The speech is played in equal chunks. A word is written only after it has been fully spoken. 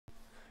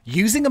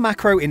Using a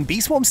macro in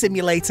Bee Swarm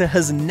Simulator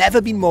has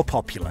never been more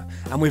popular,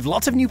 and with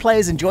lots of new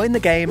players enjoying the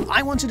game,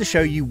 I wanted to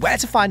show you where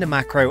to find a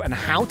macro and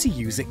how to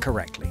use it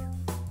correctly.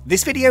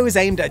 This video is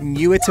aimed at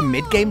newer to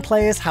mid-game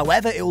players,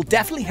 however it will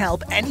definitely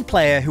help any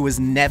player who has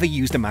never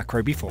used a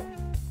macro before.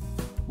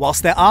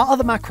 Whilst there are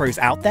other macros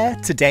out there,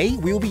 today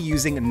we will be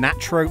using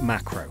Natro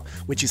Macro,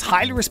 which is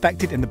highly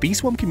respected in the Bee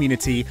Swarm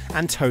community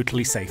and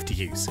totally safe to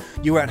use.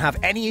 You won't have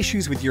any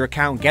issues with your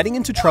account getting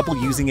into trouble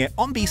using it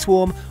on Bee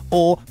Swarm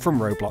or from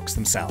Roblox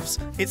themselves.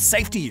 It's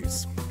safe to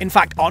use. In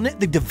fact, on it,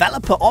 the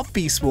developer of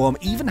Bee Swarm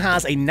even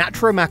has a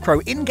Natro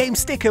Macro in-game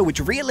sticker which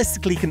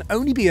realistically can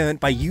only be earned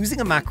by using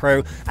a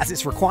macro, as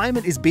its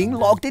requirement is being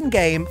logged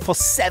in-game for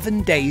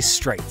 7 days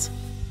straight.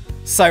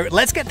 So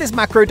let's get this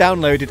macro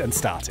downloaded and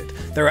started.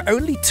 There are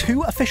only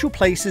 2 official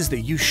places that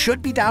you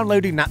should be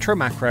downloading Natro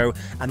Macro,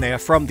 and they are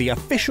from the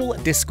official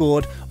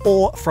Discord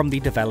or from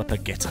the developer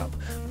GitHub.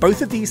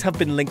 Both of these have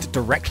been linked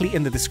directly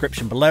in the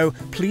description below.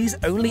 Please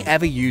only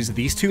ever use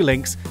these 2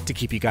 links to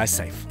keep you guys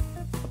safe.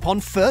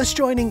 Upon first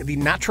joining the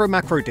Natro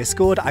Macro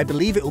Discord, I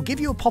believe it will give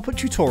you a pop-up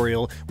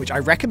tutorial, which I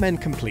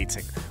recommend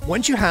completing.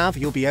 Once you have,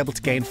 you'll be able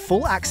to gain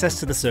full access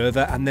to the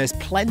server, and there's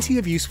plenty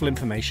of useful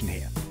information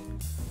here.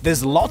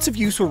 There's lots of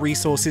useful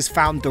resources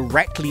found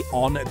directly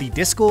on the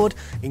Discord,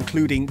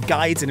 including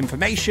guides and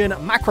information,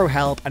 macro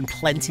help, and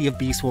plenty of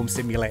Bee Swarm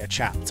Simulator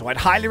chat, so I'd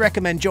highly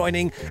recommend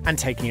joining and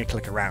taking a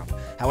click around.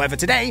 However,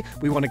 today,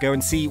 we want to go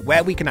and see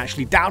where we can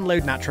actually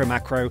download Natro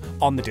Macro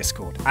on the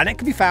Discord, and it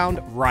can be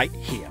found right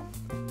here.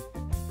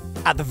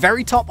 At the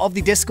very top of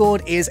the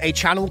Discord is a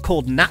channel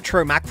called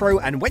Natro Macro,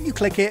 and when you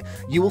click it,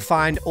 you will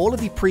find all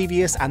of the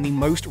previous and the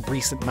most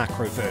recent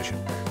macro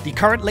version. The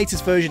current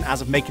latest version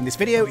as of making this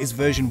video is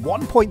version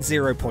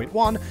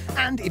 1.0.1,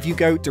 and if you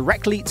go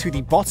directly to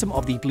the bottom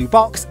of the blue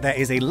box, there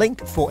is a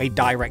link for a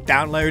direct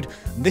download.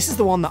 This is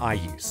the one that I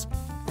use.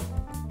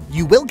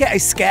 You will get a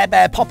scare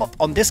bear pop-up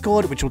on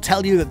Discord, which will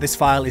tell you that this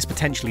file is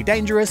potentially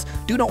dangerous.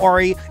 Do not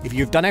worry, if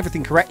you've done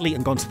everything correctly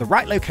and gone to the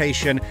right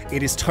location,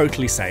 it is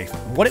totally safe.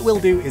 What it will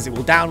do is it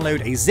will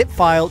download a zip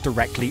file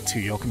directly to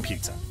your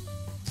computer.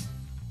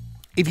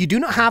 If you do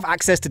not have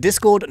access to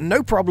Discord,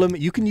 no problem,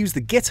 you can use the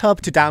GitHub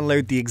to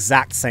download the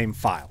exact same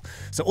file.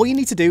 So all you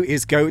need to do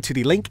is go to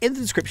the link in the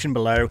description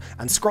below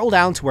and scroll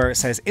down to where it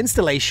says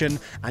installation,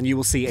 and you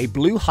will see a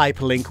blue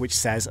hyperlink which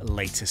says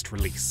latest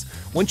release.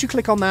 Once you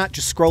click on that,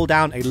 just scroll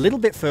down a little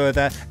bit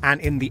further, and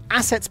in the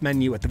assets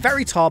menu at the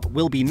very top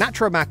will be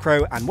Natro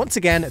Macro, and once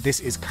again, this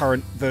is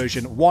current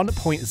version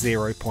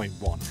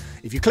 1.0.1.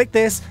 If you click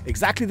this,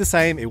 exactly the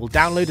same, it will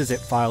download a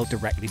zip file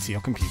directly to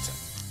your computer.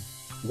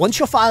 Once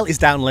your file is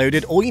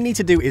downloaded, all you need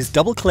to do is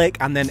double click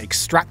and then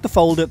extract the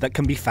folder that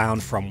can be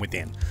found from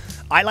within.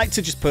 I like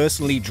to just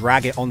personally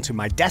drag it onto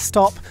my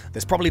desktop.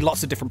 There's probably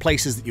lots of different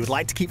places that you would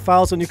like to keep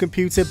files on your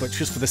computer, but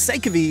just for the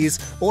sake of ease,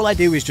 all I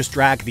do is just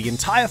drag the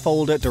entire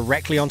folder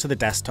directly onto the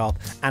desktop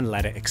and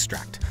let it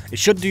extract. It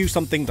should do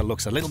something that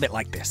looks a little bit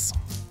like this.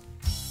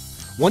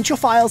 Once your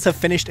files have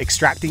finished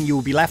extracting, you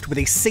will be left with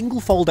a single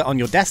folder on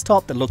your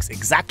desktop that looks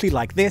exactly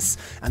like this,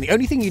 and the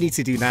only thing you need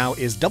to do now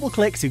is double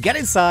click to get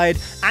inside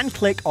and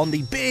click on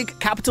the big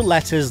capital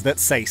letters that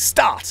say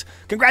Start!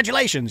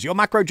 Congratulations, your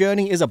macro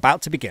journey is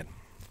about to begin.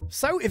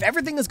 So if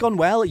everything has gone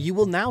well, you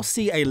will now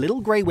see a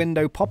little grey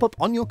window pop up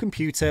on your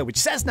computer which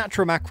says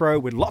Natro Macro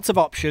with lots of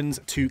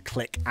options to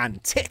click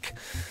and tick.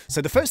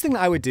 So the first thing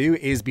that I would do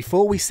is,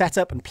 before we set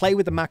up and play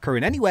with the macro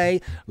in any way,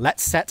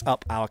 let's set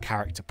up our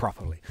character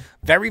properly.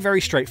 Very,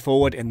 very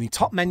straightforward. In the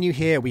top menu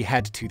here, we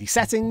head to the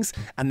settings,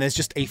 and there's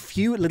just a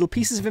few little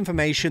pieces of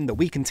information that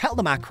we can tell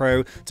the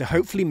macro to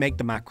hopefully make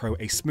the macro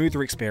a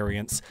smoother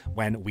experience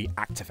when we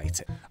activate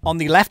it. On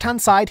the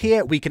left-hand side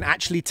here, we can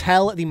actually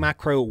tell the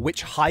macro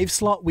which hive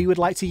slot we would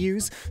like to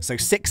use. So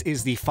 6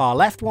 is the far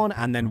left one,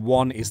 and then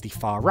 1 is the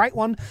far right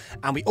one.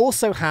 And we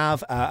also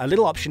have a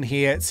little option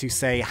here to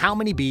say how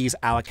many bees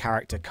our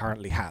character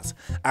currently has.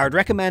 I would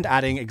recommend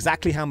adding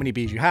exactly how many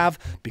bees you have,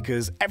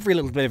 because every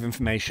little bit of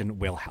information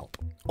will help.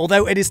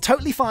 Although it is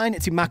totally fine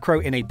to macro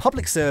in a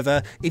public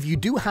server, if you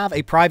do have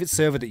a private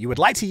server that you would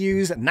like to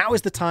use, now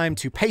is the time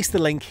to paste the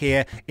link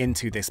here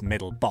into this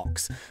middle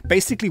box.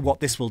 Basically what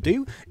this will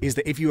do is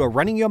that if you are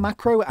running your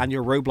macro and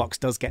your Roblox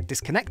does get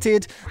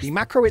disconnected, the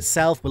macro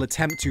itself will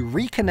attempt to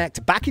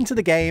reconnect back into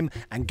the game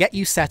and get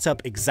you set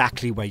up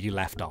exactly where you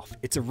left off.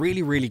 It's a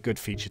really, really good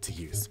feature to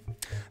use.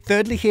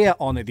 Thirdly, here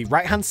on the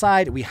right-hand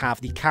side, we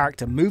have the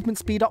character movement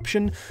speed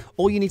option.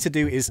 All you need to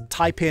do is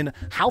type in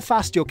how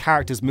fast your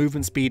character's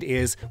movement speed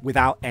is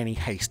without any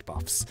haste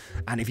buffs.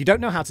 And if you don't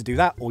know how to do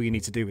that, all you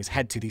need to do is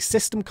head to the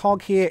system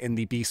cog here in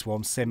the Bee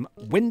Swarm Sim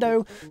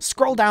window,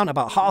 scroll down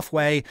about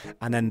halfway,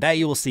 and then there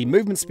you will see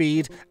movement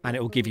speed, and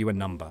it will give you a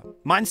number.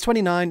 Mine's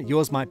 29,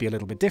 yours might be a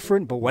little bit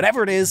different, but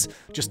whatever it is,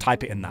 just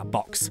type it in that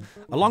box.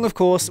 Along, of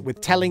course,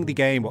 with telling the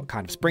game what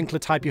kind of sprinkler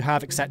type you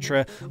have,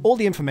 etc. All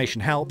the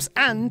information helps,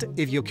 and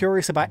if you're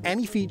curious about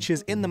any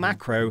features in the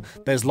macro,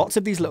 there's lots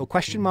of these little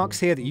question marks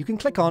here that you can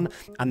click on,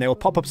 and they will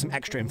pop up some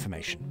extra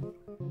information.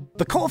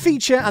 The core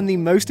feature and the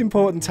most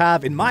important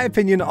tab, in my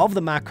opinion, of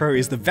the macro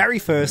is the very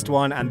first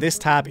one, and this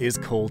tab is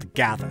called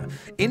Gather.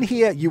 In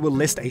here, you will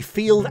list a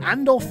field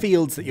and/or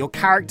fields that your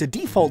character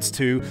defaults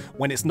to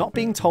when it's not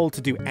being told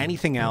to do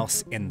anything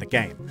else in the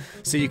game.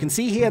 So you can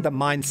see here that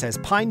mine says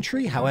Pine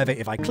Tree, however,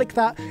 if I click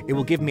that, it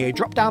will give me a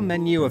drop-down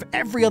menu of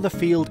every other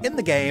field in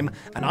the game,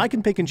 and I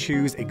can pick and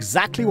choose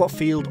exactly what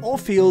field or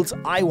fields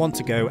I want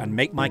to go and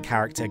make my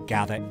character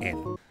gather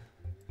in.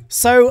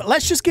 So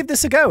let's just give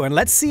this a go and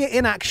let's see it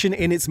in action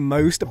in its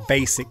most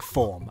basic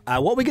form.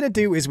 What we're going to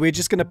do is we're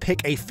just going to pick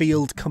a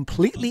field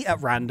completely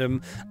at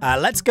random.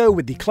 Let's go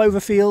with the clover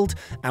field,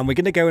 and we're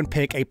going to go and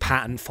pick a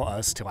pattern for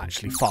us to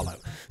actually follow.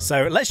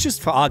 So let's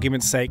just, for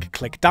argument's sake,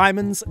 click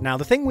diamonds. Now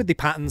the thing with the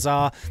patterns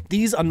are,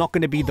 these are not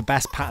going to be the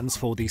best patterns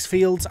for these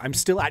fields. I'm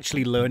still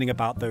actually learning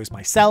about those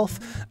myself.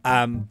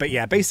 But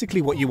yeah,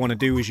 basically what you want to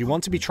do is you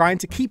want to be trying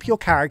to keep your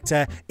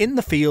character in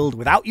the field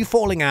without you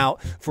falling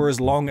out for as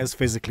long as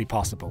physically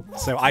possible.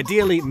 So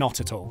ideally, not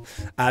at all.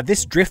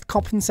 This drift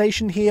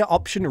compensation here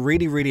option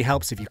really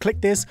helps if you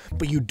click this,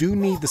 but you do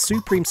need the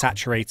Supreme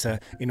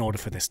Saturator in order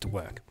for this to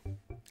work.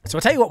 So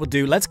I'll tell you what we'll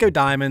do. Let's go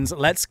diamonds.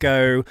 Let's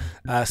go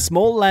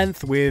small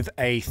length with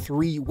a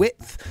 3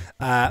 width.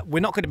 We're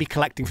not going to be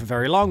collecting for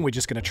very long. We're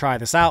just going to try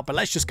this out, but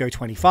let's just go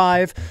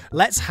 25.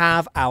 Let's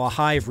have our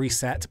hive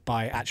reset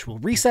by actual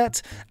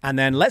reset, and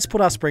then let's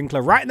put our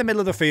sprinkler right in the middle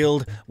of the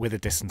field with a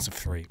distance of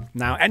 3.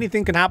 Now,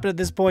 anything can happen at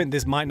this point.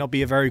 This might not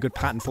be a very good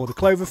pattern for the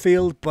clover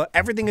field, but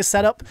everything is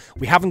set up.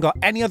 We haven't got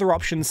any other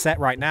options set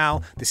right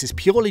now. This is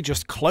purely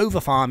just clover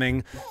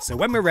farming. So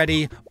when we're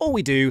ready, all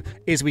we do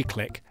is we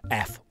click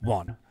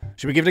F1.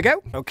 Should we give it a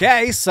go?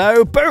 Okay,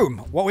 so boom.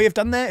 What we have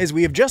done there is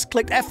we have just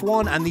clicked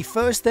F1, and the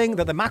first thing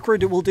that the macro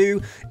will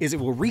do is it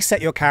will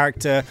reset your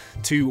character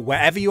to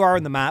wherever you are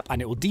in the map,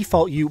 and it will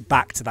default you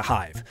back to the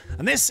hive.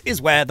 And this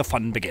is where the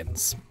fun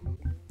begins.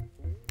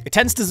 It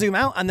tends to zoom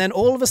out, and then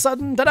all of a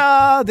sudden,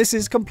 ta-da! This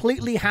is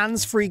completely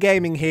hands-free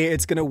gaming here.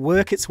 It's going to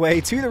work its way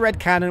to the red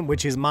cannon,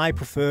 which is my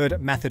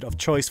preferred method of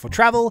choice for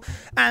travel,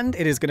 and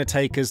it is going to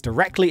take us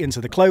directly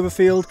into the clover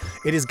field.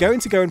 It is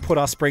going to go and put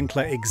our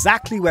sprinkler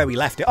exactly where we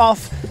left it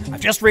off. I've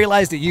just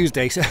realized it used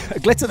a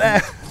glitter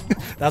there.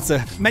 That's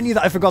a menu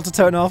that I forgot to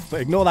turn off, but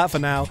ignore that for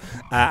now.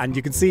 And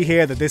you can see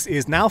here that this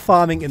is now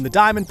farming in the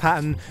diamond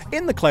pattern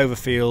in the clover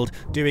field,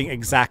 doing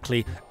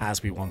exactly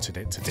as we wanted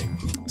it to do.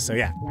 So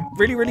yeah,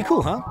 really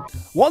cool, huh?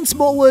 One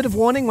small word of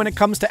warning when it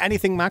comes to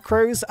anything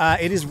macros,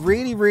 it is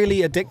really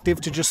addictive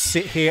to just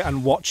sit here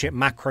and watch it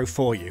macro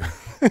for you,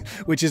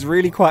 which is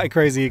really quite a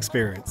crazy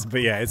experience.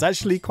 But yeah, it's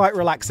actually quite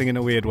relaxing in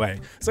a weird way,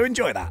 so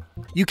enjoy that.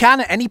 You can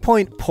at any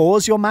point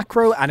pause your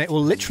macro, and it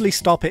will literally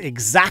stop it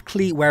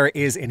exactly where it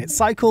is in its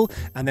cycle,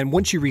 and then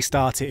once you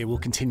restart it, it will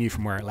continue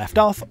from where it left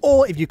off,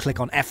 or if you click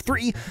on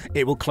F3,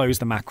 it will close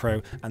the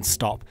macro and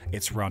stop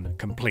its run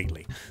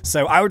completely.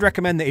 So I would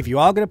recommend that if you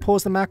are going to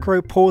pause the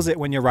macro, pause it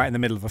when you're right in the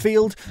middle of a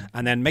field,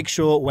 and then make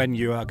sure when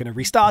you are going to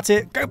restart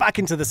it, go back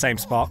into the same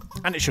spot,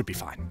 and it should be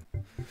fine.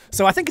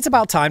 So I think it's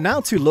about time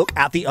now to look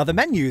at the other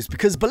menus,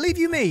 because believe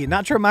you me,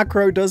 Natro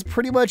Macro does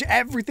pretty much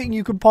everything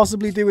you can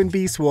possibly do in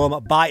Bee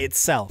Swarm by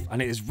itself,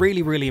 and it is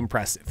really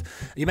impressive.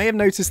 You may have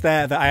noticed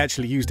there that I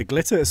actually used a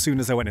glitter as soon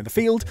as I went in the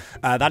field.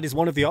 That is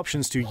one of the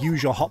options to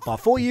use your hotbar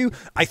for you.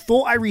 I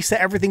thought I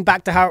reset everything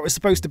back to how it was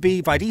supposed to be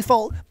by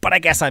default, but I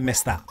guess I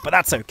missed that, but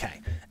that's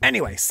okay.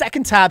 Anyway,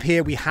 second tab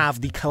here, we have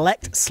the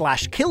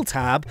collect/kill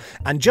tab,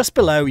 and just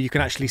below you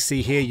can actually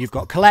see here you've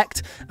got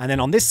collect, and then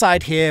on this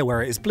side here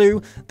where it is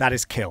blue, that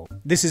is kill.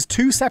 This is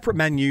 2 separate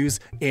menus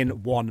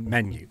in one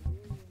menu.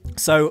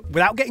 So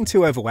without getting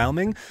too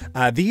overwhelming,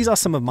 these are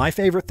some of my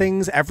favorite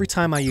things. Every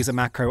time I use a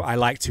macro, I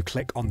like to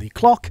click on the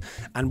clock,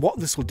 and what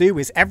this will do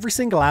is every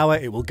single hour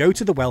it will go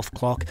to the wealth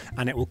clock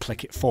and it will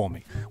click it for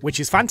me, which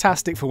is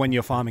fantastic for when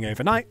you're farming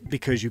overnight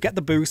because you get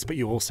the boost but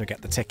you also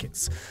get the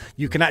tickets.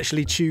 You can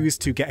actually choose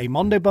to get a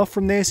Mondo buff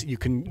from this, you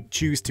can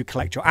choose to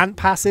collect your ant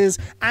passes,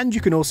 and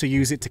you can also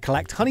use it to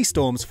collect honey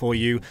storms for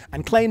you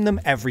and claim them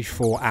every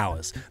 4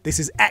 hours. This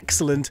is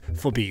excellent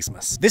for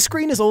Beesmas. This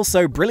screen is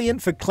also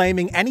brilliant for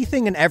claiming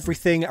anything and everything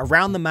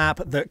around the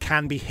map that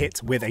can be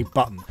hit with a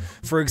button.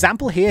 For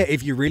example here,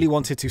 if you really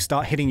wanted to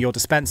start hitting your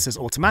dispensers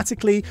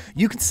automatically,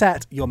 you can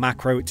set your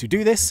macro to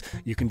do this.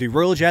 You can do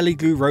Royal Jelly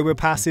Glue, Robo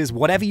Passes,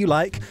 whatever you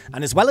like,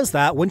 and as well as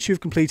that, once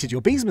you've completed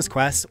your Beesmas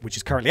quest, which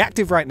is currently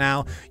active right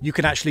now, you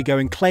can actually go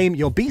and claim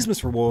your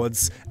Beesmas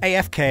rewards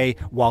AFK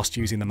whilst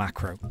using the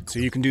macro. So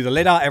you can do the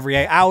lid art every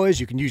 8 hours,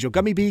 you can use your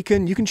gummy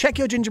beacon, you can check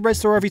your gingerbread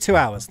store every 2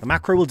 hours. The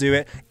macro will do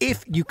it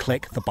if you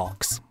click the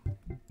box.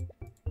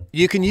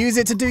 You can use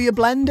it to do your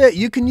blender,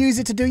 you can use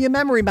it to do your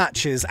memory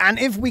matches, and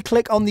if we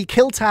click on the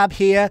kill tab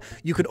here,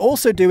 you can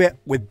also do it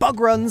with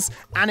bug runs,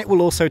 and it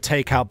will also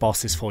take out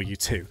bosses for you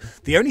too.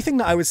 The only thing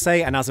that I would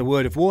say, and as a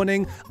word of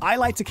warning, I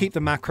like to keep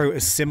the macro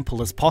as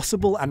simple as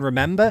possible, and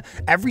remember,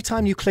 every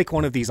time you click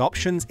one of these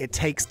options, it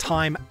takes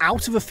time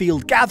out of a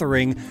field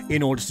gathering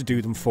in order to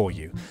do them for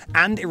you.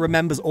 And it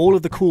remembers all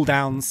of the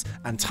cooldowns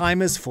and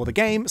timers for the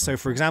game, so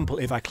for example,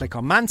 if I click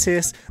on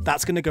Mantis,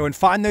 that's going to go and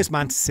find those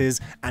mantises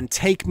and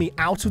take me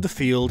out of of the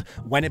field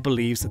when it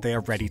believes that they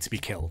are ready to be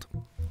killed.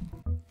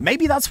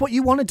 Maybe that's what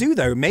you want to do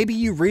though. Maybe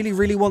you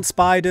really want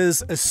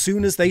spiders as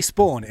soon as they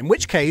spawn, in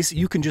which case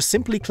you can just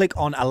simply click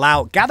on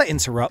allow gather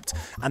interrupt,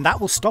 and that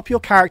will stop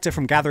your character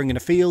from gathering in a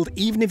field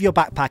even if your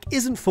backpack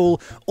isn't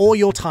full or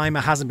your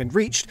timer hasn't been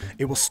reached.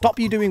 It will stop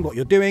you doing what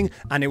you're doing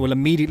and it will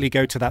immediately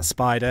go to that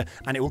spider,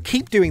 and it will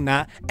keep doing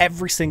that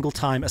every single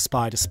time a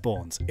spider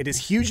spawns. It is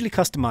hugely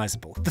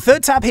customizable. The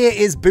third tab here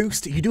is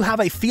boost. You do have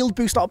a field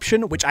boost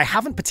option, which I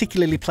haven't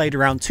particularly played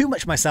around too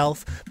much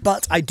myself,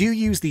 but I do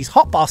use these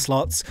hotbar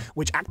slots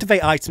which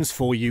activate items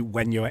for you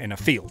when you're in a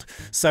field.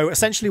 So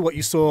essentially what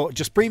you saw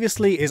just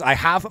previously is I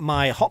have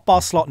my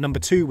hotbar slot number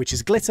 2, which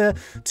is glitter,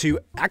 to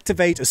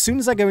activate as soon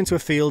as I go into a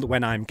field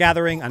when I'm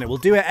gathering, and it will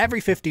do it every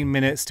 15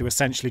 minutes to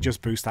essentially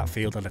just boost that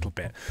field a little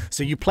bit.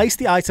 So you place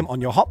the item on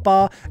your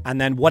hotbar,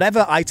 and then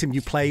whatever item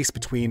you place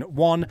between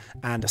 1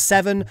 and a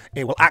 7,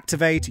 it will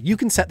activate. You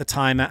can set the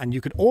timer, and you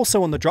can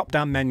also on the drop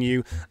down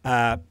menu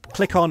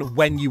click on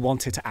when you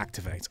want it to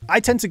activate.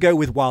 I tend to go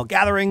with while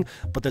gathering,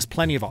 but there's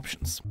plenty of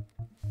options.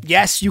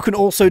 Yes, you can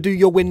also do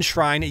your wind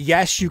shrine.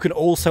 Yes, you can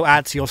also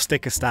add to your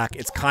sticker stack.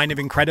 It's kind of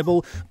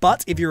incredible,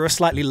 but if you're a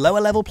slightly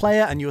lower level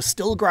player and you're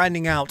still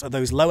grinding out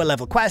those lower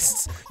level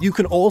quests, you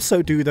can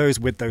also do those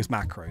with those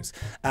macros.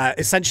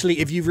 Essentially,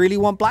 if you really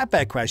want black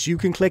bear quests, you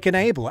can click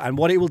enable, and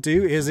what it will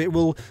do is it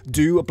will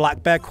do a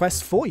black bear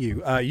quest for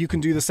you. You can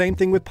do the same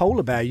thing with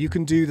polar bear. You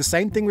can do the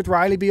same thing with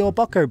Riley Bee or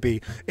Bucko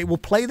Bee. It will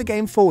play the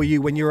game for you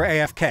when you're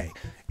AFK.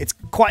 It's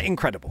quite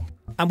incredible.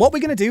 And what we're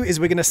going to do is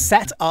we're going to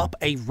set up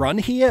a run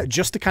here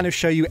just to kind of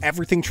show you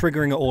everything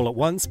triggering it all at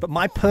once. But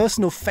my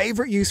personal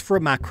favorite use for a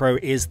macro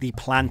is the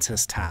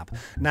planters tab.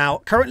 Now,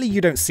 currently you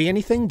don't see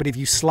anything, but if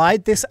you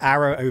slide this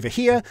arrow over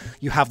here,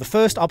 you have the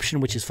first option,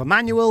 which is for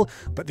manual,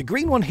 but the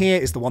green one here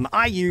is the one that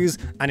I use,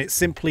 and it's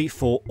simply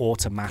for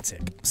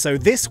automatic. So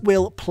this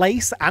will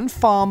place and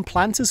farm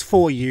planters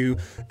for you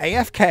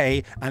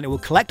AFK, and it will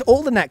collect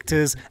all the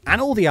nectars and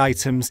all the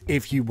items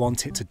if you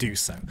want it to do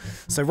so.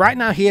 So right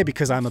now here,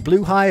 because I'm a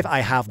blue hive,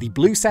 I have the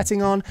blue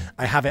setting on,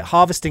 I have it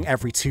harvesting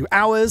every 2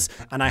 hours,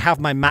 and I have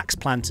my max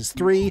planters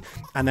 3,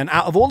 and then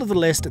out of all of the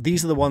list,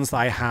 these are the ones that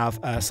I have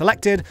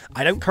selected.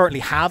 I don't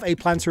currently have a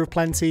planter of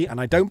plenty, and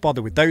I don't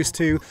bother with those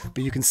two,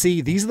 but you can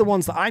see these are the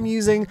ones that I'm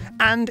using,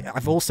 and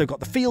I've also got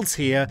the fields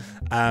here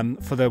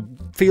for the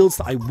fields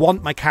that I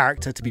want my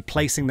character to be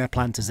placing their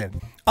planters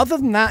in. Other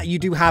than that, you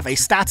do have a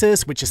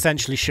status, which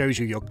essentially shows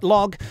you your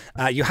log.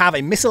 You have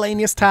a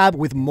miscellaneous tab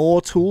with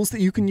more tools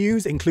that you can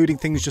use, including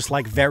things just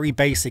like very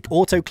basic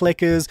auto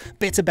clickers,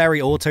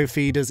 bitterberry auto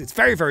feeders. It's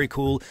very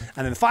cool.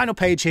 And then the final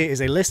page here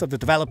is a list of the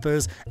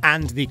developers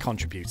and the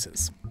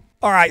contributors.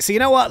 All right, so you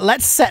know what?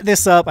 Let's set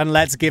this up and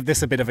let's give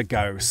this a bit of a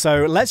go.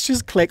 So let's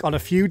just click on a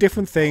few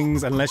different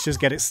things and let's just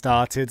get it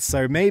started.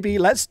 So maybe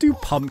let's do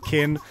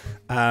pumpkin.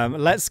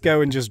 Let's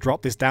go and just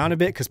drop this down a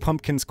bit because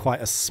pumpkin's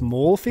quite a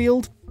small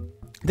field.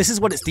 This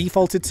is what it's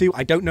defaulted to.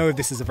 I don't know if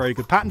this is a very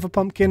good pattern for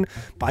pumpkin,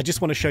 but I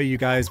just want to show you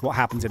guys what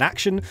happens in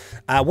action.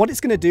 What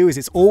it's going to do is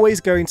it's always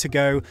going to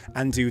go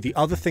and do the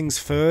other things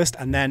first,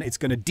 and then it's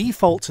going to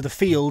default to the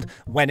field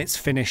when it's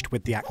finished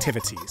with the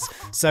activities.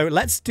 So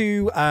let's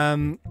do...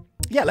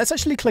 yeah, let's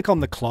actually click on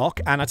the clock,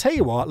 and I tell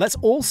you what, let's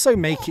also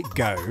make it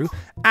go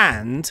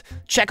and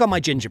check on my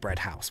gingerbread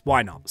house.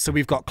 Why not? So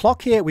we've got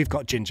clock here, we've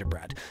got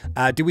gingerbread.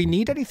 Do we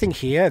need anything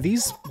here?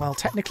 These, well,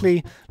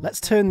 technically, let's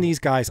turn these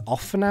guys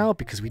off for now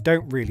because we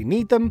don't really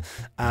need them.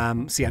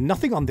 So yeah,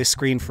 nothing on this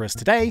screen for us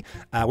today.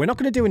 We're not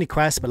going to do any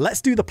quests, but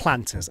let's do the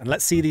planters and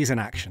let's see these in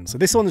action. So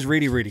this one's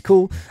really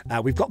cool.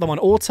 We've got them on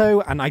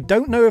auto, and I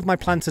don't know if my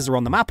planters are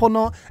on the map or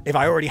not. If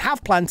I already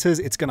have planters,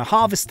 it's going to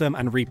harvest them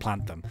and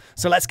replant them.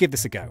 So let's give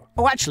this a go.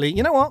 Oh, actually,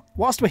 you know what?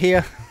 Whilst we're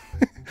here,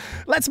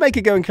 let's make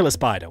it go and kill a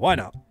spider. Why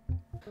not?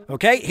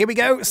 Okay, here we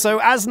go.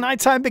 So as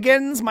nighttime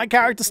begins, my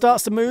character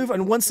starts to move,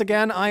 and once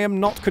again, I am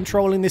not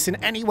controlling this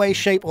in any way,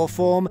 shape, or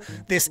form.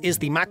 This is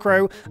the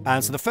macro.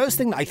 So the first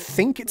thing that I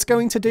think it's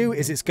going to do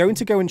is it's going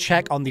to go and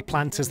check on the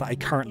planters that I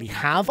currently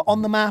have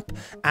on the map,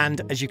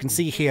 and as you can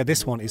see here,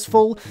 this one is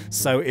full.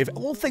 So if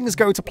all things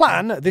go to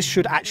plan, this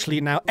should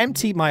actually now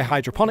empty my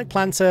hydroponic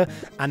planter,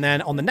 and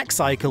then on the next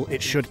cycle,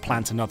 it should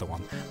plant another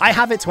one. I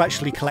have it to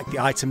actually collect the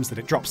items that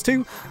it drops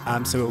to,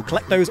 so it will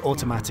collect those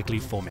automatically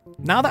for me.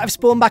 Now that I've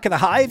spawned back at the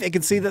hive, it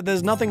can see that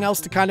there's nothing else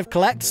to kind of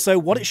collect, so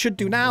what it should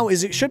do now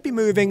is it should be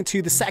moving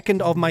to the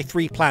second of my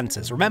 3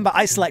 planters. Remember,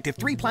 I selected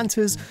 3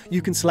 planters.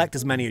 You can select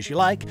as many as you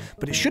like,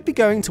 but it should be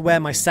going to where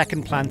my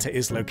second planter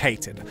is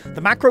located.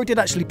 The macro did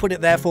actually put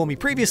it there for me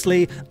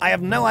previously. I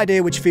have no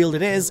idea which field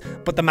it is,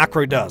 but the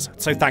macro does,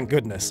 so thank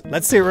goodness.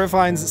 Let's see where it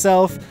finds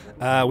itself.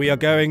 We are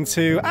going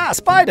to,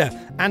 spider!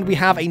 And we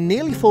have a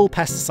nearly full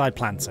pesticide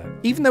planter.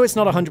 Even though it's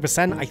not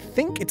 100%, I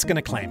think it's going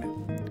to claim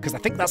it, because I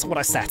think that's what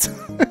I set.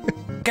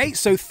 Okay,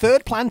 so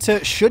third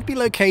planter should be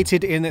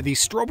located in the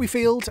strawberry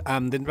field.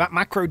 The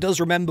macro does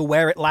remember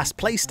where it last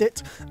placed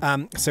it,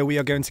 so we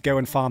are going to go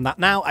and farm that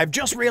now. I've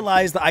just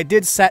realized that I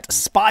did set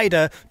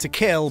spider to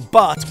kill,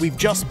 but we've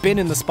just been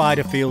in the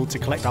spider field to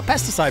collect our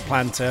pesticide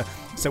planter,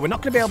 so we're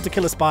not going to be able to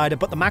kill a spider,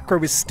 but the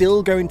macro is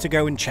still going to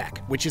go and check,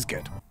 which is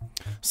good.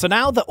 So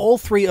now that all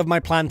 3 of my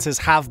planters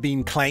have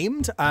been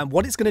claimed,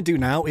 what it's going to do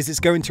now is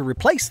it's going to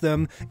replace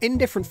them in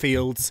different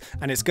fields,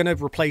 and it's going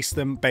to replace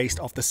them based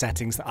off the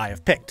settings that I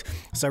have picked.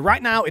 So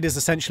right now it is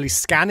essentially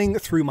scanning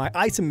through my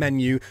item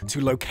menu to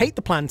locate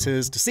the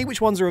planters, to see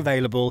which ones are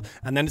available,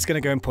 and then it's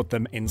going to go and put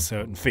them in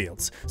certain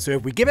fields. So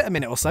if we give it a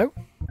minute or so,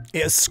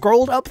 it has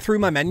scrolled up through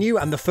my menu,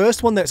 and the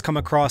first one that's come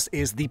across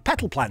is the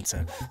petal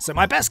planter. So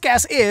my best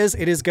guess is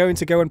it is going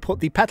to go and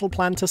put the petal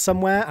planter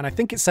somewhere, and I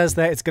think it says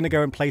there it's going to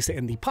go and place it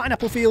in the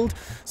pineapple field.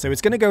 So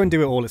it's going to go and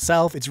do it all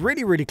itself. It's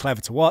really, really clever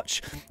to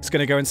watch. It's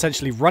going to go and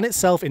essentially run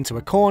itself into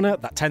a corner.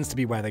 That tends to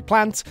be where they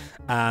plant.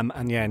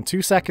 And yeah, in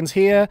 2 seconds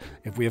here,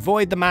 if we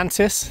avoid the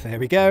mantis, there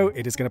we go.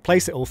 It is going to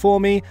place it all for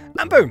me,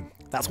 and boom.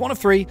 That's 1 of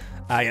 3.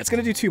 Yeah, it's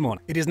going to do 2 more.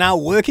 It is now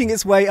working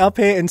its way up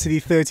here into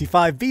the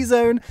 35B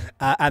zone,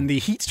 and the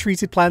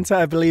heat-treated planter,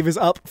 I believe, is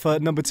up for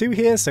number 2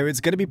 here, so it's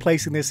going to be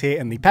placing this here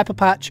in the pepper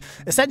patch.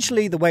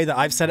 Essentially, the way that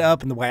I've set it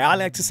up and the way I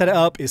like to set it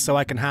up is so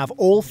I can have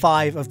all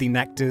 5 of the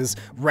nectars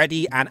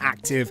ready and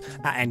active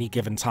at any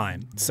given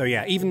time. So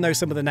yeah, even though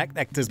some of the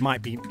nectars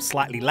might be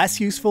slightly less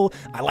useful,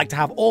 I like to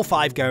have all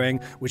 5 going,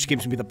 which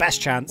gives me the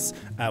best chance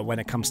when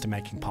it comes to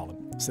making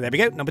pollen. So there we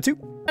go, number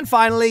 2. And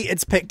finally,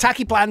 it's picked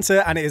Tacky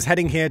Planter, and it is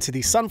heading here to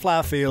the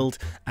sunflower field,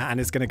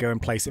 and it's going to go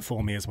and place it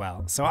for me as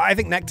well. So I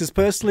think nectars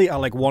personally are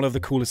like one of the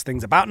coolest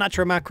things about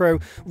Natro Macro.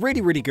 Really,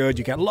 really good.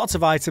 You get lots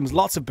of items,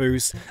 lots of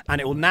boosts,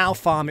 and it will now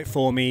farm it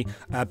for me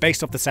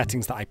based off the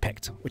settings that I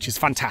picked, which is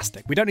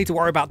fantastic. We don't need to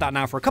worry about that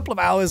now for a couple of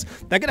hours.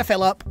 They're going to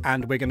fill up,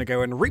 and we're going to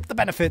go and reap the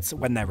benefits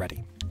when they're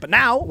ready. But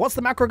now, what's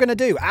the macro going to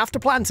do after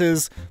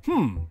planters?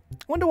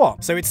 Wonder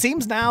what? So it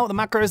seems now the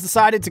macro has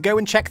decided to go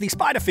and check the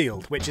spider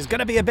field, which is going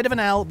to be a bit of an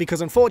L because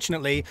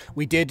unfortunately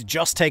we did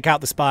just take out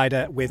the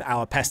spider with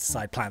our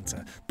pesticide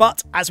planter.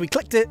 But as we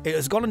clicked it, it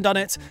has gone and done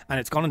it, and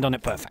it's gone and done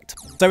it perfect.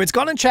 So it's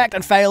gone and checked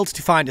and failed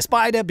to find a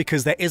spider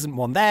because there isn't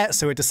one there.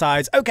 So it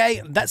decides,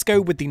 okay, let's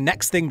go with the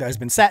next thing that has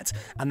been set,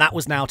 and that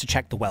was now to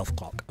check the wealth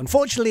clock.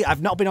 Unfortunately,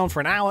 I've not been on for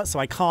an hour, so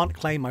I can't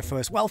claim my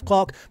first wealth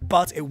clock,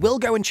 but it will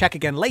go and check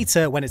again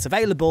later when it's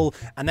available,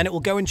 and then it will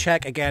go and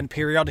check again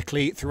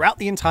periodically throughout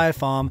the entire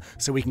farm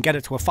so we can get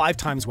it to a 5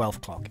 times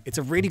wealth clock. It's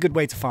a really good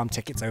way to farm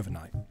tickets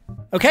overnight.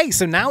 Okay,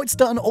 so now it's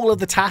done all of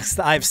the tasks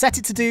that I've set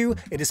it to do.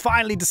 It is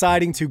finally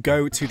deciding to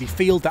go to the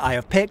field that I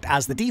have picked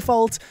as the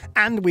default,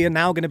 and we are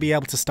now going to be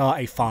able to start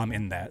a farm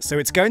in there. So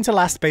it's going to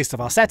last based off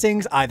our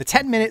settings, either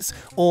 10 minutes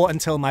or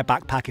until my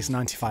backpack is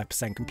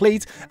 95%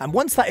 complete. And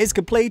once that is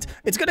complete,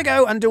 it's going to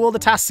go and do all the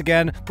tasks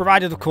again,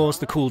 provided, of course,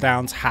 the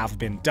cooldowns have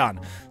been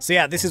done. So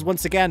yeah, this is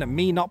once again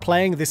me not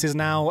playing. This is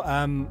now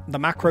the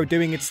macro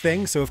doing its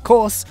thing. So of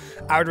course,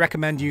 I would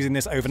recommend using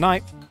this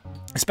overnight,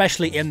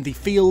 especially in the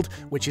field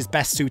which is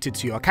best suited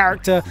to your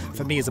character.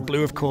 For me as a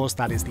blue, of course,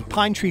 that is the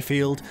pine tree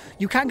field.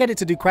 You can get it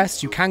to do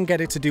quests, you can get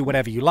it to do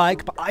whatever you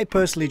like, but I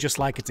personally just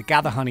like it to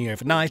gather honey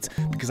overnight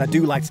because I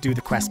do like to do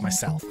the quest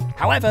myself.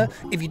 However,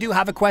 if you do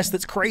have a quest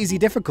that's crazy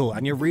difficult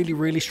and you're really,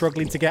 really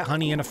struggling to get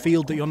honey in a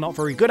field that you're not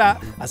very good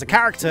at as a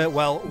character,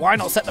 well, why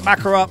not set the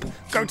macro up,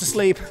 go to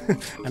sleep,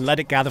 and let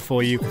it gather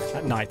for you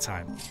at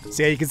nighttime.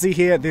 So yeah, you can see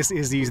here, this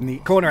is using the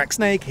corner X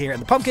snake here in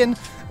the pumpkin,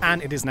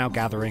 and it is now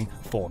gathering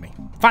for me.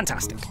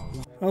 Fantastic.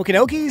 Okie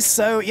dokies,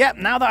 so yeah,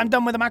 now that I'm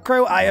done with the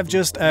macro, I have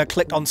just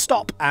clicked on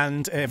stop,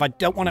 and if I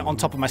don't want it on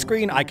top of my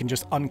screen, I can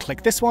just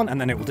unclick this one, and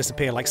then it will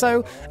disappear like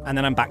so, and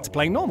then I'm back to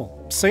playing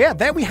normal. So yeah,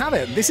 there we have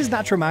it. This is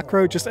Natro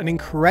Macro, just an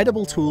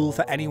incredible tool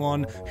for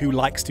anyone who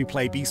likes to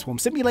play Bee Swarm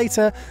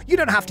Simulator. You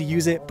don't have to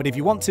use it, but if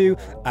you want to,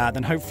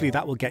 then hopefully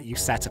that will get you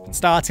set up and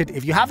started.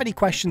 If you have any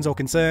questions or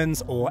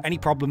concerns or any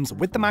problems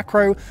with the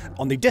macro,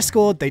 on the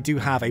Discord, they do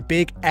have a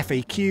big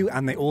FAQ,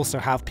 and they also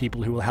have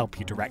people who will help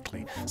you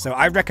directly. So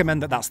I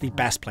recommend that that's the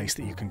best place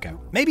that you can go.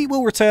 Maybe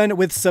we'll return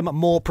with some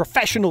more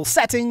professional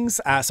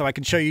settings so I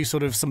can show you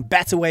sort of some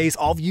better ways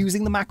of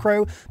using the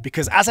macro,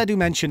 because as I do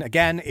mention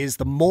again, is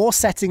the more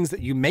settings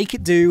that you make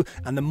it do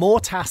and the more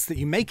tasks that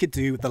you make it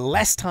do, the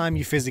less time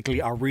you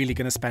physically are really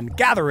going to spend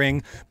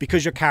gathering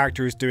because your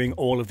character is doing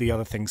all of the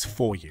other things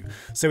for you.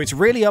 So it's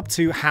really up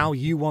to how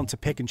you want to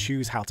pick and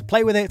choose how to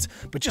play with it,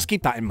 but just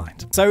keep that in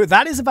mind. So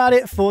that is about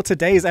it for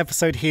today's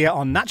episode here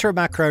on Natro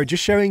Macro,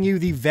 just showing you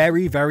the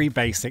very, very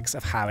basics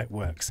of how it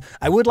works.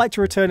 I would like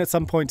to return at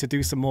some point to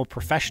do some more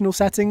professional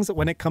settings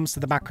when it comes to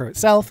the macro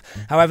itself.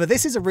 However,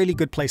 this is a really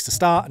good place to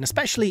start, and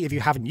especially if you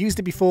haven't used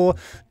it before,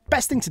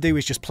 best thing to do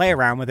is just play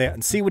around with it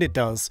and see what it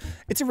does.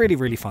 It's a really,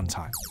 really fun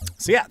time.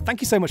 So yeah, thank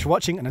you so much for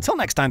watching, and until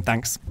next time,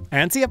 thanks,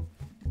 and see ya!